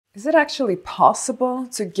Is it actually possible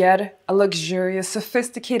to get a luxurious,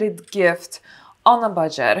 sophisticated gift on a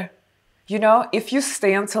budget? You know, if you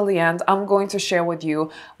stay until the end, I'm going to share with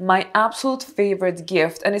you my absolute favorite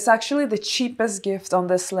gift, and it's actually the cheapest gift on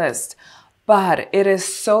this list, but it is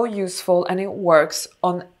so useful and it works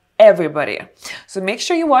on everybody. So make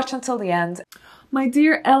sure you watch until the end. My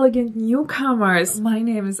dear elegant newcomers, my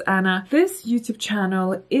name is Anna. This YouTube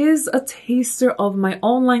channel is a taster of my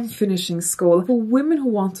online finishing school for women who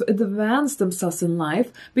want to advance themselves in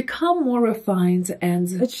life, become more refined,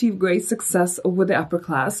 and achieve great success with the upper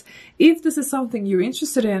class. If this is something you're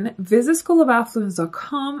interested in, visit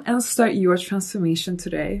schoolofaffluence.com and start your transformation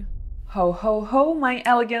today. Ho, ho, ho, my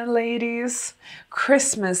elegant ladies.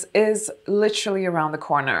 Christmas is literally around the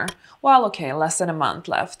corner. Well, okay, less than a month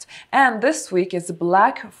left. And this week is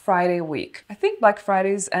Black Friday week. I think Black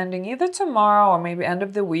Friday is ending either tomorrow or maybe end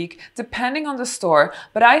of the week, depending on the store.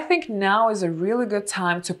 But I think now is a really good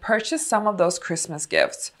time to purchase some of those Christmas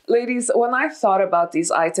gifts. Ladies, when I thought about these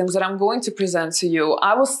items that I'm going to present to you,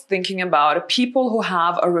 I was thinking about people who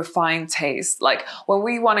have a refined taste. Like when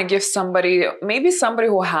we want to give somebody, maybe somebody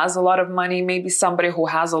who has a lot of money, maybe somebody who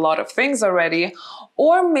has a lot of things already,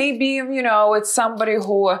 or maybe, you know, it's somebody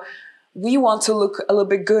who we want to look a little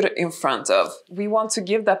bit good in front of. We want to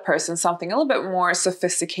give that person something a little bit more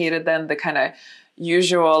sophisticated than the kind of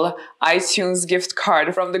usual iTunes gift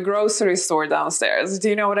card from the grocery store downstairs. Do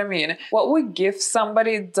you know what I mean? What we give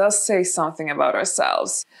somebody does say something about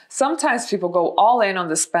ourselves. Sometimes people go all in on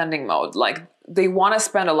the spending mode, like they want to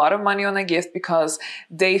spend a lot of money on a gift because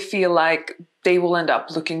they feel like they will end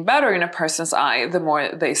up looking better in a person's eye the more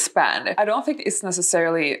they spend. I don't think it's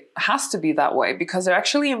necessarily has to be that way, because there are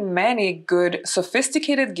actually many good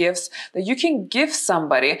sophisticated gifts that you can give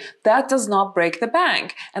somebody that does not break the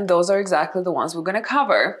bank. And those are exactly the ones we're going to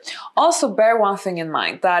cover. Also, bear one thing in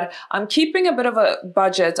mind, that I'm keeping a bit of a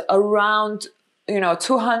budget around, you know,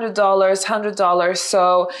 $200, $100.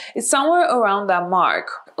 So it's somewhere around that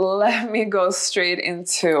mark. Let me go straight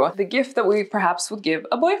into the gift that we perhaps would give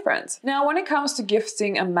a boyfriend. Now, when it comes to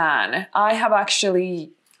gifting a man, I have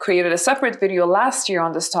actually created a separate video last year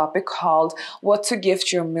on this topic called What to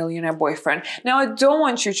Gift Your Millionaire Boyfriend. Now, I don't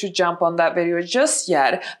want you to jump on that video just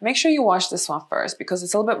yet. Make sure you watch this one first because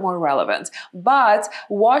it's a little bit more relevant. But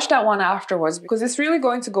watch that one afterwards because it's really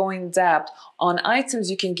going to go in depth on items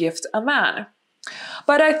you can gift a man.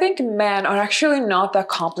 But I think men are actually not that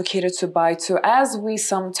complicated to buy to as we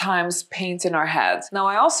sometimes paint in our heads. Now,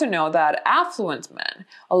 I also know that affluent men,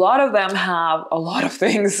 a lot of them have a lot of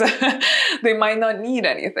things. They might not need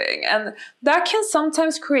anything. And that can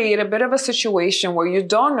sometimes create a bit of a situation where you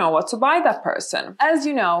don't know what to buy that person. As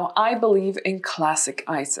you know, I believe in classic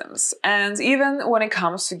items. And even when it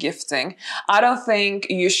comes to gifting, I don't think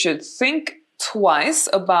you should think twice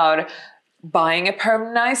about buying a pair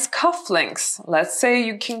of nice cufflinks. Let's say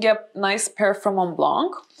you can get a nice pair from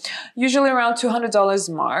Montblanc, usually around $200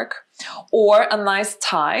 mark, or a nice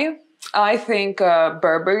tie. I think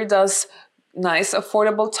Burberry does nice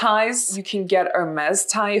affordable ties. You can get Hermes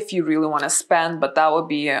tie if you really want to spend, but that would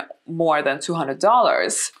be more than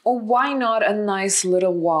 $200. Or why not a nice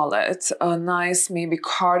little wallet, a nice maybe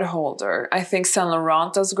card holder. I think Saint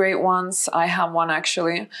Laurent does great ones. I have one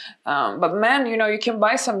actually. But men, you know, you can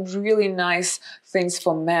buy some really nice things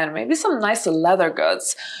for men, maybe some nice leather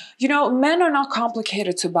goods. You know, men are not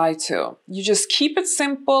complicated to buy to. You just keep it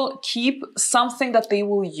simple, keep something that they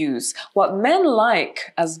will use. What men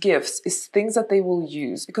like as gifts is things that they will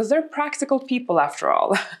use because they're practical people after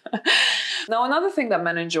all. Now, another thing that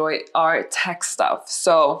men enjoy are tech stuff.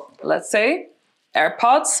 So let's say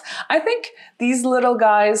AirPods. I think these little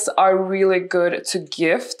guys are really good to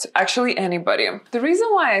gift actually anybody. The reason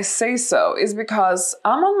why I say so is because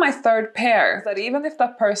I'm on my third pair, that even if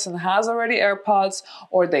that person has already AirPods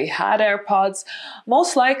or they had AirPods,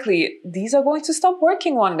 most likely these are going to stop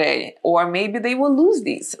working one day, or maybe they will lose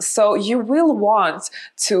these. So you will want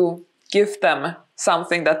to give them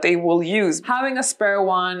something that they will use. Having a spare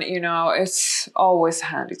one, you know, it's always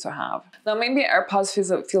handy to have. Now, maybe AirPods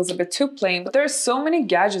feels a bit too plain, but there's so many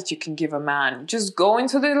gadgets you can give a man. Just go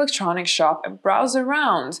into the electronic shop and browse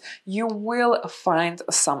around. You will find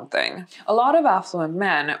something. A lot of affluent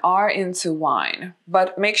men are into wine,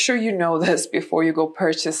 but make sure you know this before you go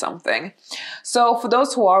purchase something. So for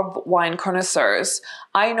those who are wine connoisseurs,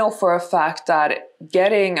 I know for a fact that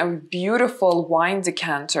getting a beautiful wine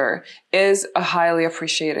decanter is a highly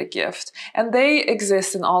appreciated gift, and they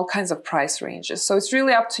exist in all kinds of price ranges. So it's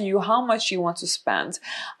really up to you how much you want to spend.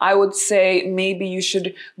 I would say maybe you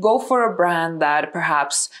should go for a brand that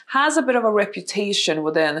perhaps has a bit of a reputation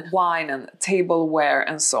within wine and tableware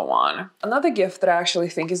and so on. Another gift that I actually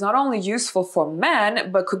think is not only useful for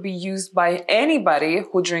men, but could be used by anybody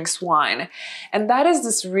who drinks wine. And that is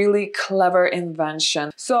this really clever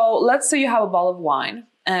invention. So let's say you have a bottle of wine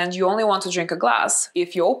and you only want to drink a glass.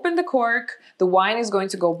 If you open the cork, the wine is going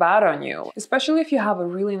to go bad on you, especially if you have a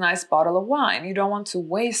really nice bottle of wine. You don't want to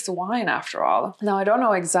waste wine after all. Now, I don't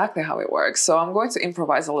know exactly how it works, so I'm going to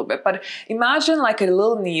improvise a little bit, but imagine like a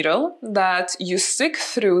little needle that you stick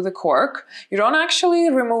through the cork. You don't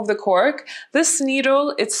actually remove the cork. This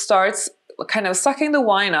needle, it starts kind of sucking the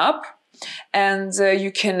wine up, and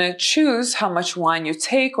you can choose how much wine you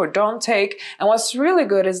take or don't take. And what's really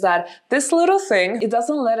good is that this little thing, it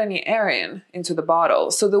doesn't let any air into the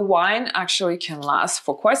bottle. So the wine actually can last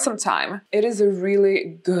for quite some time. It is a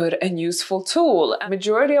really good and useful tool. A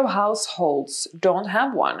majority of households don't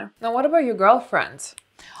have one. Now, what about your girlfriend?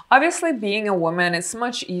 Obviously, being a woman, it's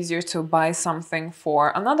much easier to buy something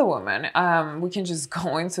for another woman. We can just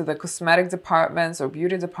go into the cosmetic departments or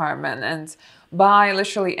beauty department and buy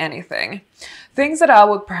literally anything. Things that I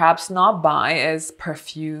would perhaps not buy is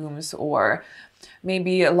perfumes or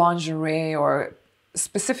maybe lingerie or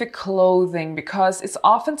specific clothing, because it's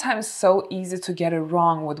oftentimes so easy to get it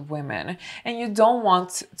wrong with women, and you don't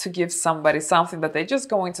want to give somebody something that they're just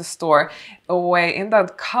going to store away in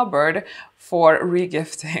that cupboard for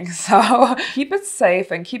regifting. So keep it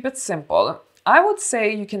safe and keep it simple. I would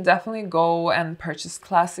say you can definitely go and purchase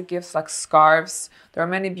classic gifts like scarves. There are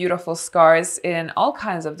many beautiful scarves in all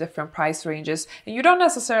kinds of different price ranges. And you don't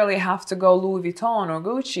necessarily have to go Louis Vuitton or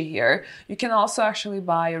Gucci here. You can also actually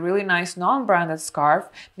buy a really nice non-branded scarf.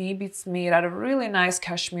 Maybe it's made out of really nice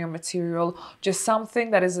cashmere material, just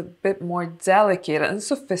something that is a bit more delicate and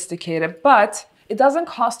sophisticated, but it doesn't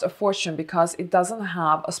cost a fortune because it doesn't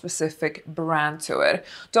have a specific brand to it.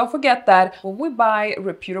 Don't forget that when we buy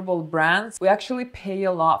reputable brands, we actually pay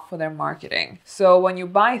a lot for their marketing. So when you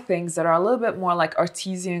buy things that are a little bit more like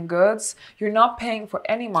artisan goods, you're not paying for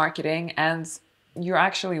any marketing, and you're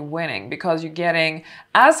actually winning because you're getting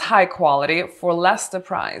as high quality for less the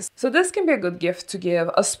price. So this can be a good gift to give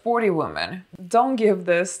a sporty woman. Don't give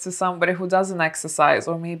this to somebody who doesn't exercise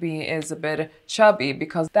or maybe is a bit chubby,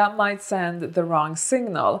 because that might send the wrong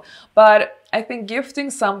signal. But I think gifting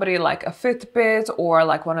somebody like a Fitbit or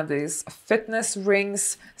like one of these fitness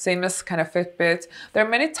rings, same as kind of Fitbit, there are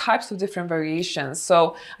many types of different variations.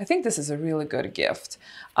 So I think this is a really good gift.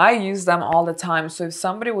 I use them all the time. So if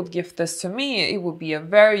somebody would gift this to me, it would be a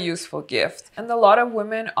very useful gift. And a lot of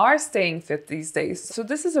women are staying fit these days. So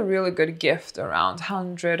this is a really good gift around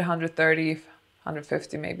 100, 130,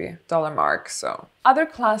 150 maybe dollar mark. So other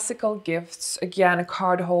classical gifts, again, a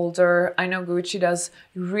card holder. I know Gucci does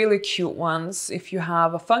really cute ones. If you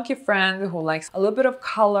have a funky friend who likes a little bit of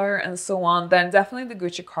color and so on, then definitely the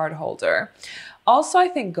Gucci card holder. Also, I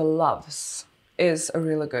think gloves is a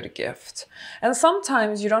really good gift. And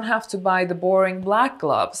sometimes you don't have to buy the boring black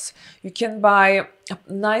gloves. You can buy a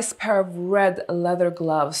nice pair of red leather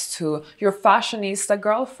gloves to your fashionista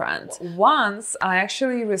girlfriend. Once I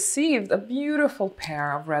actually received a beautiful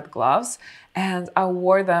pair of red gloves and I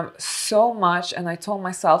wore them so much, and I told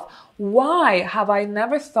myself, why have I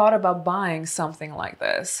never thought about buying something like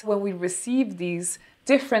this? When we receive these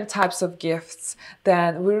different types of gifts,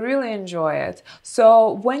 then we really enjoy it.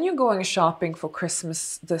 So when you're going shopping for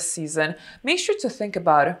Christmas this season, make sure to think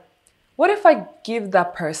about, what if I give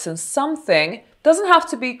that person something, doesn't have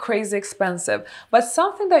to be crazy expensive, but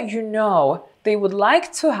something that you know they would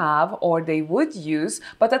like to have or they would use,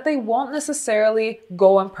 but that they won't necessarily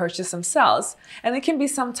go and purchase themselves. And it can be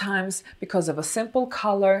sometimes because of a simple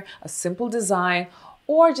color, a simple design,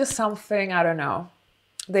 or just something, I don't know,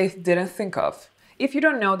 they didn't think of. If you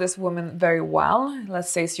don't know this woman very well,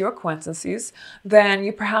 let's say it's your acquaintances, then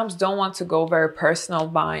you perhaps don't want to go very personal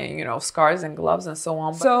buying, you know, scarves and gloves and so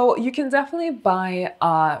on. So you can definitely buy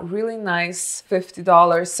a really nice $50,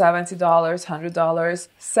 $70, $100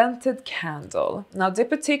 scented candle. Now,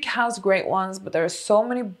 Diptyque has great ones, but there are so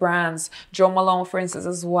many brands, Jo Malone, for instance,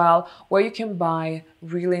 as well, where you can buy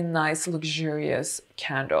really nice, luxurious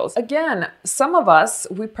candles. Again, some of us,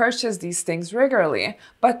 we purchase these things regularly,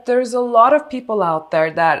 but there's a lot of people out there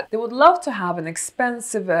that they would love to have an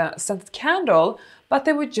expensive scented candle, but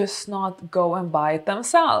they would just not go and buy it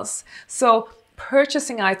themselves. So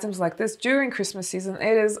purchasing items like this during Christmas season,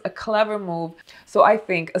 it is a clever move. So I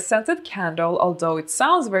think a scented candle, although it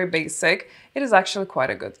sounds very basic, it is actually quite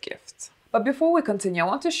a good gift. But before we continue, I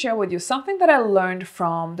want to share with you something that I learned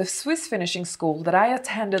from the Swiss finishing school that I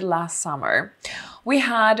attended last summer. We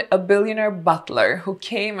had a billionaire butler who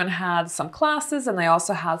came and had some classes, and I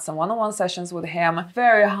also had some one-on-one sessions with him.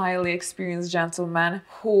 Very highly experienced gentleman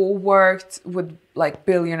who worked with like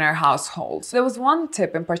billionaire households. There was one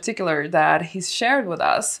tip in particular that he shared with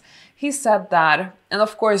us. He said that, and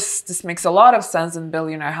of course this makes a lot of sense in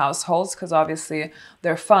billionaire households because obviously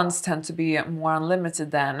their funds tend to be more unlimited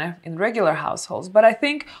than in regular households. But I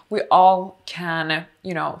think we all can,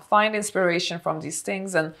 find inspiration from these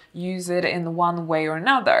things and use it in one way or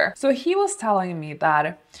another. So he was telling me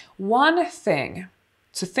that one thing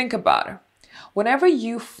to think about whenever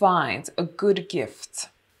you find a good gift,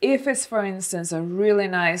 if it's for instance a really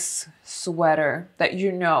nice sweater that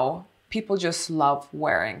people just love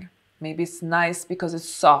wearing. Maybe it's nice because it's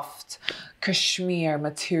soft, cashmere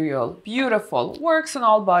material, beautiful, works in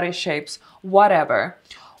all body shapes, whatever.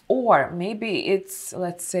 Or maybe it's,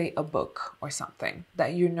 let's say, a book or something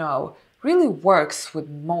that really works with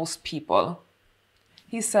most people.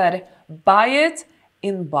 He said, buy it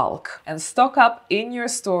in bulk and stock up in your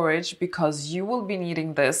storage because you will be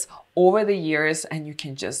needing this over the years, and you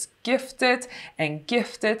can just gift it and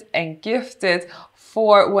gift it and gift it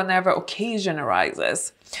for whenever occasion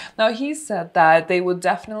arises. Now he said that they would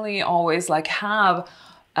definitely always have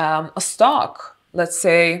a stock, let's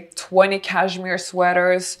say 20 cashmere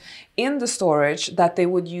sweaters in the storage that they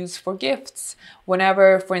would use for gifts.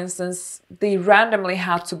 Whenever, for instance, they randomly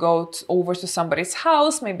had to go over to somebody's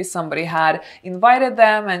house, maybe somebody had invited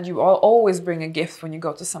them, and you always bring a gift when you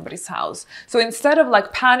go to somebody's house. So instead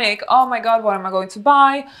of panic, oh my God, what am I going to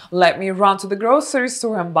buy? Let me run to the grocery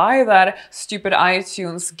store and buy that stupid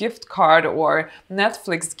iTunes gift card or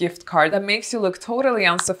Netflix gift card that makes you look totally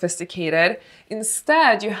unsophisticated.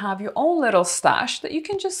 Instead, you have your own little stash that you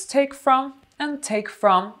can just take from and take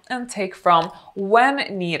from and take from when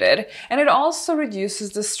needed. And it also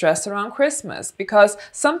reduces the stress around Christmas because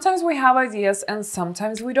sometimes we have ideas and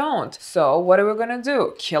sometimes we don't. So what are we gonna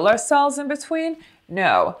do? Kill ourselves in between?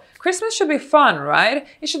 No. Christmas should be fun, right?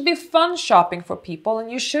 It should be fun shopping for people,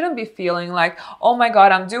 and you shouldn't be feeling like, oh my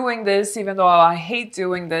God, I'm doing this even though I hate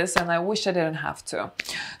doing this and I wish I didn't have to.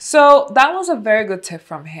 So that was a very good tip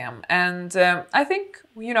from him. And I think,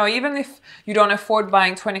 even if you don't afford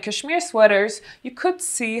buying 20 cashmere sweaters, you could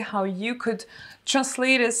see how you could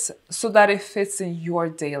translate this so that it fits in your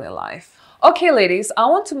daily life. Okay, ladies, I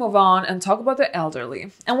want to move on and talk about the elderly.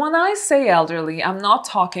 And when I say elderly, I'm not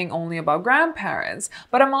talking only about grandparents,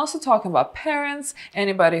 but I'm also talking about parents,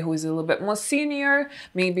 anybody who is a little bit more senior.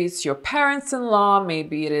 Maybe it's your parents-in-law,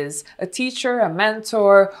 maybe it is a teacher, a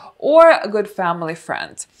mentor, or a good family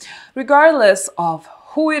friend. Regardless of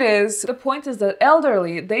who it is, the point is that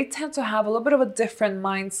elderly, they tend to have a little bit of a different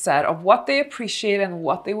mindset of what they appreciate and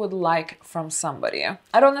what they would like from somebody.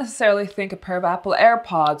 I don't necessarily think a pair of Apple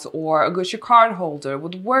AirPods or a Gucci card holder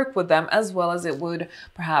would work with them as well as it would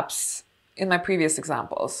perhaps in my previous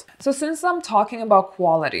examples. So since I'm talking about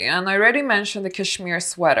quality, and I already mentioned the cashmere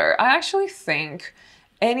sweater, I actually think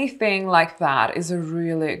anything like that is a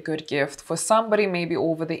really good gift for somebody maybe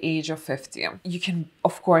over the age of 50. You can,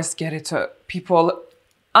 of course, get it to people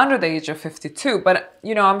under the age of 52, but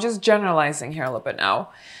I'm just generalizing here a little bit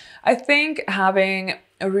now. I think having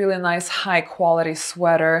a really nice high quality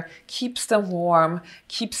sweater keeps them warm,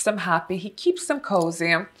 keeps them happy, he keeps them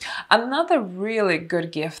cozy. Another really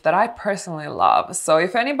good gift that I personally love. So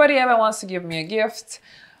if anybody ever wants to give me a gift,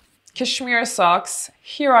 cashmere socks,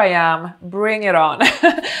 here I am, bring it on.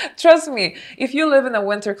 Trust me, if you live in a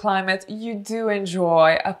winter climate, you do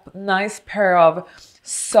enjoy a nice pair of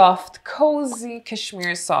soft, cozy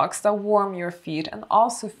cashmere socks that warm your feet and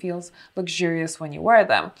also feels luxurious when you wear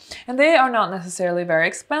them. And they are not necessarily very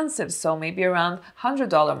expensive, so maybe around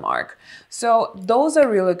 $100 mark. So those are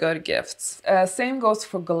really good gifts. Same goes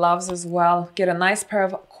for gloves as well. Get a nice pair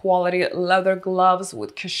of quality leather gloves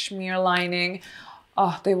with cashmere lining.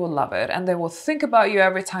 Oh, they will love it, and they will think about you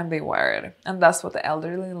every time they wear it. And that's what the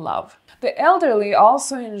elderly love. The elderly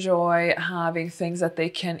also enjoy having things that they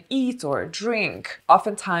can eat or drink.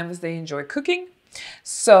 Oftentimes they enjoy cooking.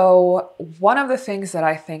 So one of the things that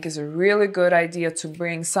I think is a really good idea to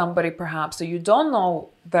bring somebody perhaps that you don't know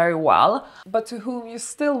very well, but to whom you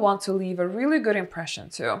still want to leave a really good impression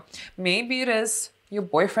to. Maybe it is your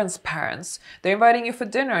boyfriend's parents. They're inviting you for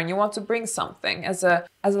dinner and you want to bring something as a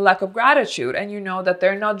lack of gratitude, and you know that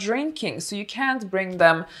they're not drinking, so you can't bring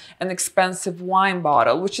them an expensive wine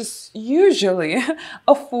bottle, which is usually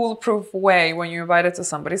a foolproof way when you're invited to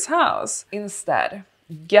somebody's house. Instead,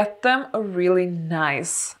 get them a really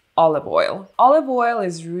nice olive oil. Olive oil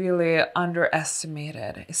is really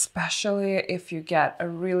underestimated, especially if you get a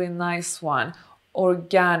really nice one,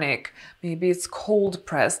 organic. Maybe it's cold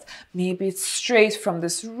pressed, maybe it's straight from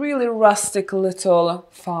this really rustic little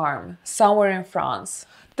farm somewhere in France.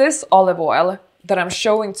 This olive oil that I'm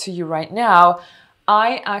showing to you right now,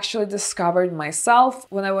 I actually discovered myself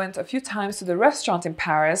when I went a few times to the restaurant in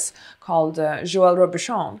Paris called Joël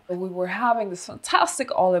Robuchon. We were having this fantastic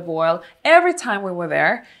olive oil every time we were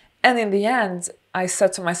there, and in the end, I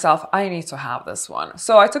said to myself, I need to have this one.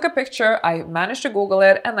 So I took a picture, I managed to Google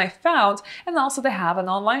it, and I found, and also they have an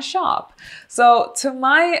online shop. So to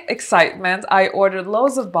my excitement, I ordered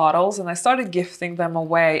loads of bottles and I started gifting them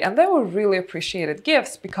away. And they were really appreciated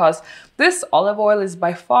gifts because this olive oil is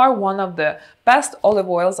by far one of the best olive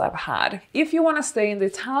oils I've had. If you want to stay in the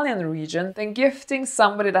Italian region, then gifting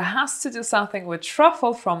somebody that has to do something with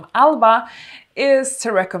truffle from Alba is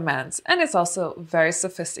to recommend, and it's also very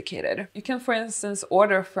sophisticated. You can, for instance,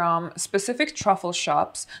 order from specific truffle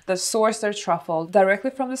shops that source their truffle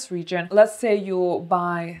directly from this region. Let's say you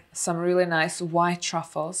buy some really nice white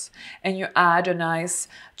truffles and you add a nice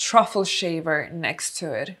truffle shaver next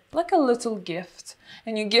to it, like a little gift.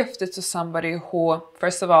 And you gift it to somebody who,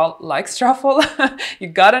 first of all, likes truffle. You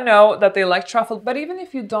gotta know that they like truffle, but even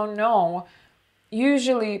if you don't know,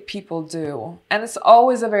 usually people do, and it's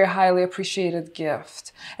always a very highly appreciated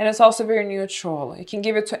gift, and it's also very neutral. You can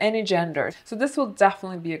give it to any gender, so this will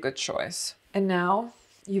definitely be a good choice. And now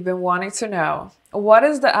you've been wanting to know, what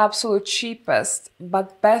is the absolute cheapest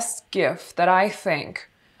but best gift that I think?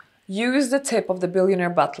 Use the tip of the Billionaire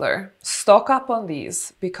Butler. Stock up on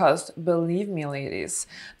these because believe me, ladies,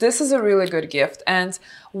 this is a really good gift. And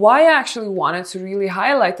why I actually wanted to really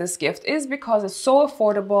highlight this gift is because it's so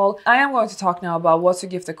affordable. I am going to talk now about what to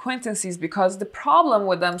gift acquaintances, because the problem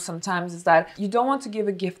with them sometimes is that you don't want to give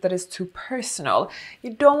a gift that is too personal.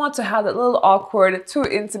 You don't want to have that little awkward, too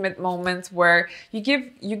intimate moment where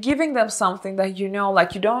you're giving them something that you know,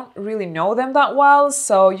 like you don't really know them that well,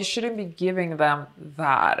 so you shouldn't be giving them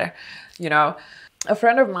that. You know, a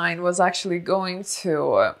friend of mine was actually going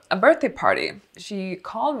to a birthday party. She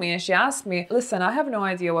called me and she asked me, listen, I have no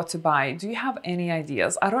idea what to buy. Do you have any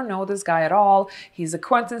ideas? I don't know this guy at all. He's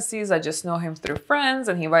acquaintances. I just know him through friends,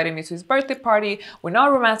 and he invited me to his birthday party. We're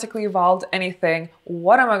not romantically involved, anything.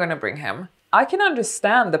 What am I going to bring him? I can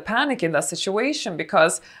understand the panic in that situation,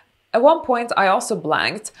 because at one point I also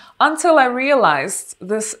blanked until I realized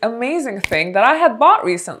this amazing thing that I had bought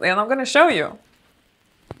recently, and I'm going to show you.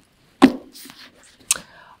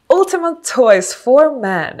 Ultimate Toys for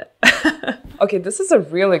Men. Okay, this is a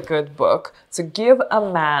really good book to give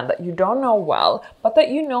a man that you don't know well, but that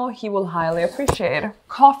you know he will highly appreciate.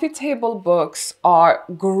 Coffee table books are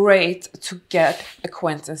great to get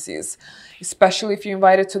acquaintances, especially if you're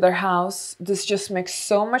invited to their house. This just makes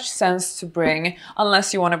so much sense to bring,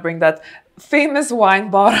 unless you want to bring that famous wine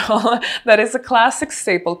bottle that is a classic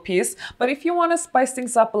staple piece. But if you want to spice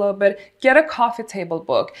things up a little bit, get a coffee table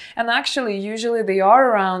book. And actually, usually they are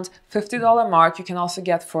around $50 mark. You can also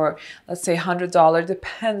get for, let's say, $100,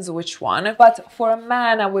 depends which one. But for a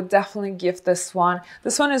man, I would definitely gift this one.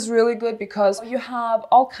 This one is really good because you have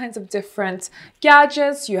all kinds of different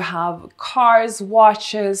gadgets. You have cars,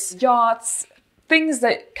 watches, yachts, things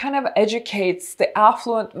that kind of educates the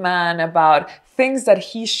affluent man about things that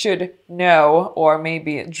he should know or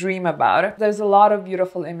maybe dream about. There's a lot of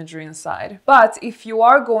beautiful imagery inside. But if you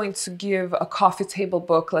are going to give a coffee table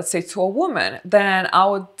book, let's say to a woman, then I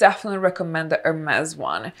would definitely recommend the Hermes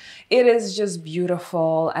one. It is just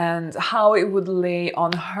beautiful, and how it would lay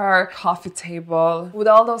on her coffee table with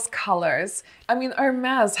all those colors. I mean,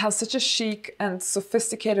 Hermes has such a chic and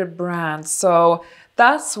sophisticated brand, so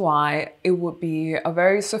that's why it would be a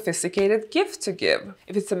very sophisticated gift to give.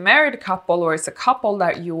 If it's a married couple or it's a couple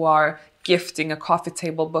that you are gifting a coffee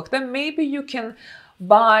table book, then maybe you can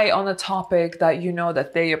buy on a topic that you know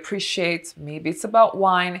that they appreciate. Maybe it's about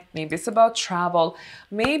wine, maybe it's about travel,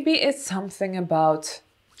 maybe it's something about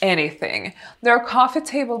anything. There are coffee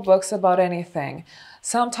table books about anything.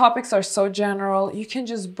 Some topics are so general, you can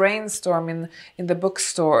just brainstorm in the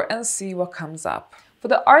bookstore and see what comes up. For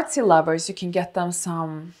the artsy lovers, you can get them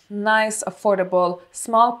some nice, affordable,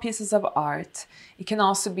 small pieces of art. It can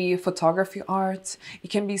also be photography art. It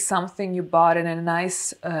can be something you bought in a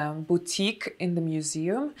nice boutique in the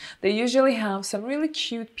museum. They usually have some really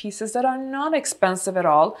cute pieces that are not expensive at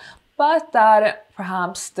all, but that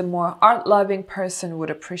perhaps the more art-loving person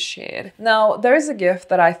would appreciate. Now, there is a gift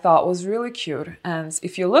that I thought was really cute, and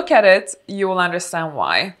if you look at it, you will understand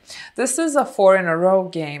why. This is a 4 in a row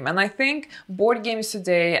game, and I think board games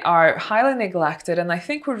today are highly neglected, and I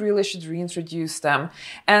think we really should reintroduce them.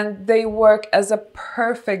 And they work as a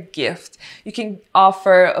perfect gift. You can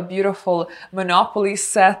offer a beautiful Monopoly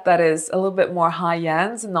set that is a little bit more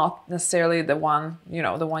high-end, not necessarily the one,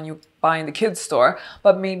 the one you buy in the kids store,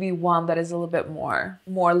 but maybe one that is a little bit more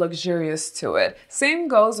luxurious to it. Same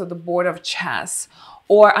goes with the board of chess.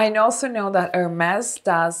 Or I also know that Hermes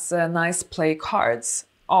does nice play cards,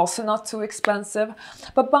 also not too expensive.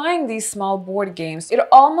 But buying these small board games, it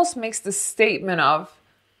almost makes the statement of,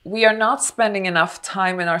 we are not spending enough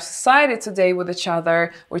time in our society today with each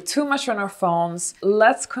other. We're too much on our phones.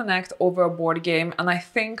 Let's connect over a board game. And I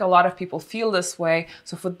think a lot of people feel this way.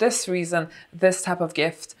 So for this reason, this type of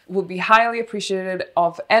gift would be highly appreciated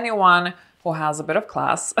of anyone who has a bit of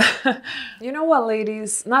class. You know what,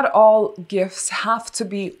 ladies? Not all gifts have to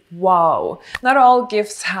be wow. Not all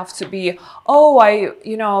gifts have to be,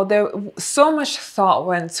 there so much thought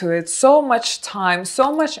went to it, so much time,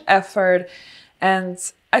 so much effort. And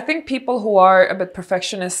I think people who are a bit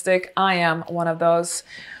perfectionistic, I am one of those,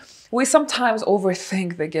 we sometimes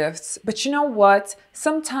overthink the gifts. But you know what?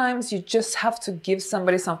 Sometimes you just have to give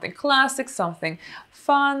somebody something classic, something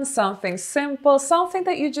fun, something simple, something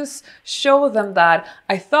that you just show them that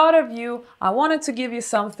I thought of you, I wanted to give you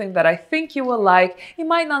something that I think you will like. It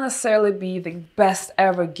might not necessarily be the best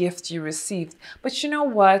ever gift you received, but you know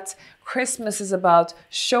what? Christmas is about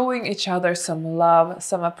showing each other some love,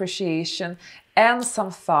 some appreciation, and some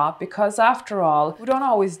thought, because after all, we don't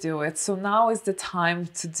always do it. So now is the time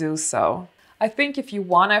to do so. I think if you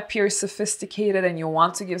want to appear sophisticated and you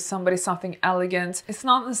want to give somebody something elegant, it's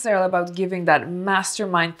not necessarily about giving that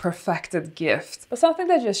mastermind perfected gift, but something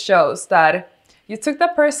that just shows that you took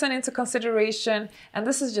that person into consideration, and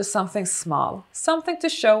this is just something small, something to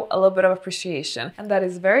show a little bit of appreciation, and that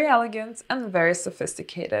is very elegant and very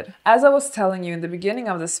sophisticated. As I was telling you in the beginning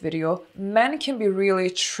of this video, men can be really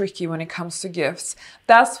tricky when it comes to gifts.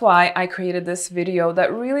 That's why I created this video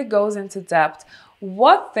that really goes into depth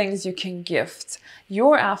what things you can gift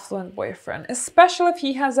your affluent boyfriend, especially if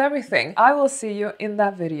he has everything. I will see you in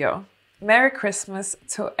that video. Merry Christmas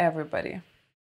to everybody.